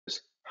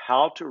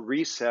how to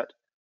reset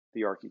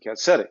the Archicad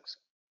settings.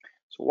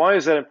 So why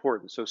is that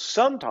important? So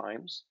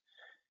sometimes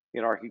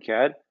in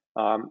Archicad,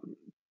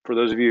 for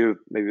those of you who've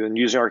maybe been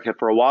using Archicad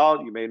for a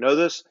while, you may know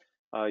this,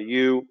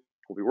 you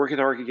will be working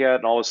with Archicad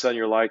and all of a sudden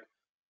you're like,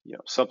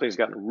 something's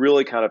gotten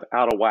really kind of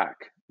out of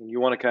whack and you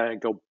want to kind of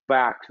go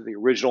back to the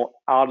original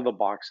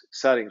out-of-the-box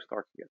settings with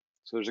Archicad.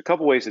 So there's a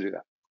couple ways to do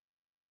that.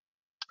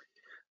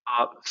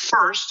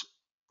 First,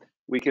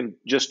 we can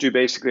just do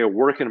basically a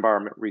work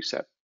environment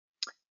reset.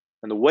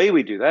 And the way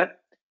we do that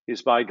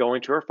is by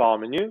going to our file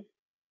menu,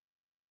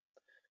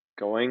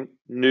 going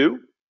new,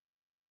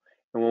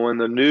 and when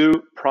the new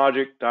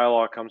project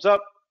dialog comes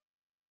up,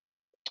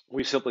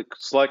 we simply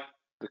select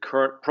the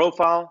current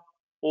profile,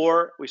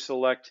 or we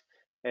select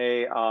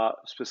a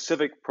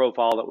specific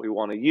profile that we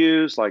want to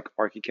use, like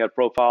Archicad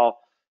profile,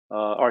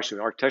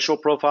 architectural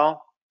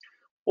profile,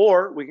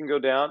 or we can go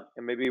down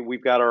and maybe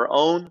we've got our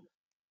own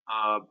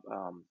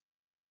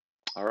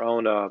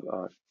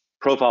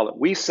profile that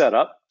we set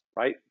up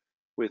right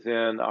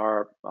within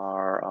our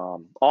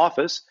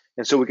office,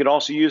 and so we can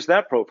also use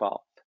that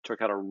profile to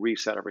kind of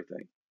reset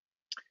everything.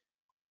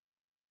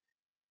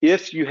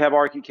 If you have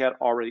Archicad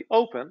already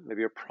open,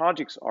 maybe your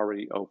project's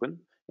already open,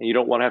 and you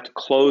don't want to have to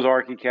close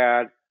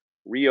Archicad,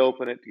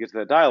 reopen it to get to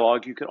that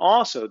dialog, you can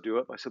also do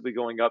it by simply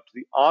going up to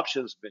the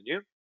Options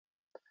menu,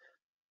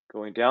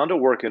 going down to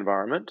Work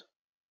Environment,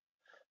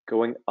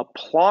 going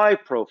Apply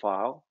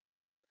Profile,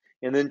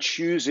 and then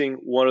choosing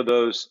one of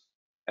those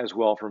as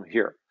well from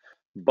here.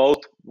 Both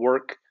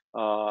work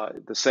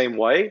the same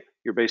way.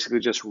 You're basically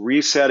just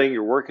resetting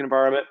your work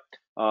environment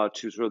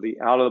to sort of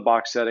the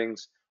out-of-the-box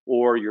settings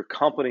or your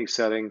company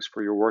settings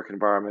for your work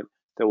environment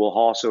that will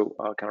also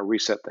kind of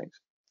reset things.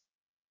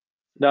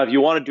 Now, if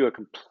you want to do a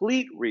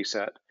complete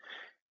reset,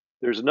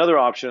 there's another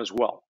option as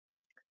well.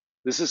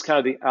 This is kind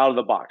of the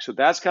out-of-the-box. So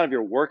that's kind of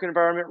your work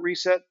environment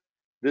reset.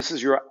 This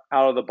is your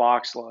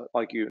out-of-the-box,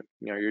 like you're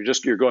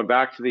going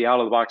back to the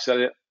out-of-the-box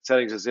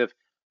settings as if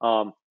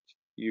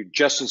you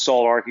just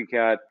installed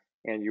Archicad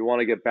and you want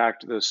to get back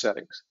to those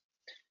settings.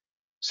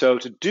 So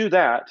to do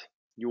that,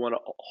 you want to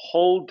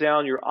hold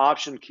down your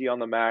Option key on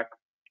the Mac,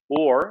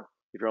 or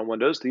if you're on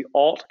Windows, the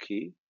Alt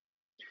key.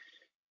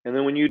 And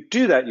then when you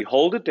do that, you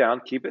hold it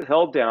down, keep it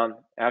held down.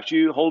 After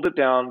you hold it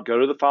down, go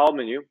to the File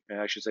menu, and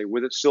I should say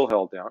with it still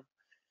held down.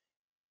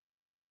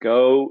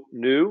 Go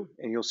New,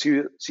 and you'll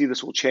see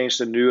this will change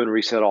to New and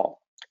Reset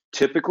All.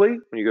 Typically,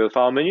 when you go to the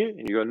File menu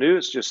and you go New,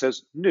 it just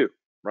says New,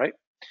 right?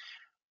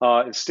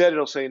 Instead,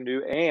 it'll say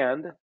New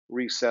and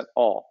Reset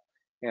All.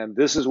 And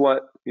this is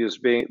what it's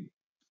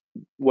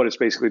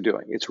basically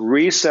doing. It's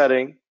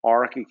resetting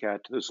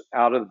Archicad to those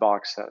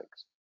out-of-the-box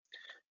settings.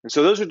 And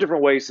so those are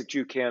different ways that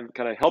you can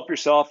kind of help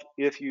yourself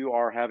if you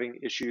are having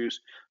issues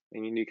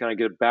and you need to kind of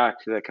get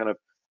back to that kind of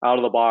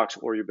out-of-the-box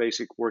or your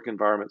basic work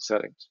environment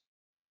settings.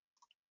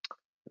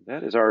 And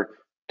that is our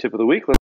tip of the week.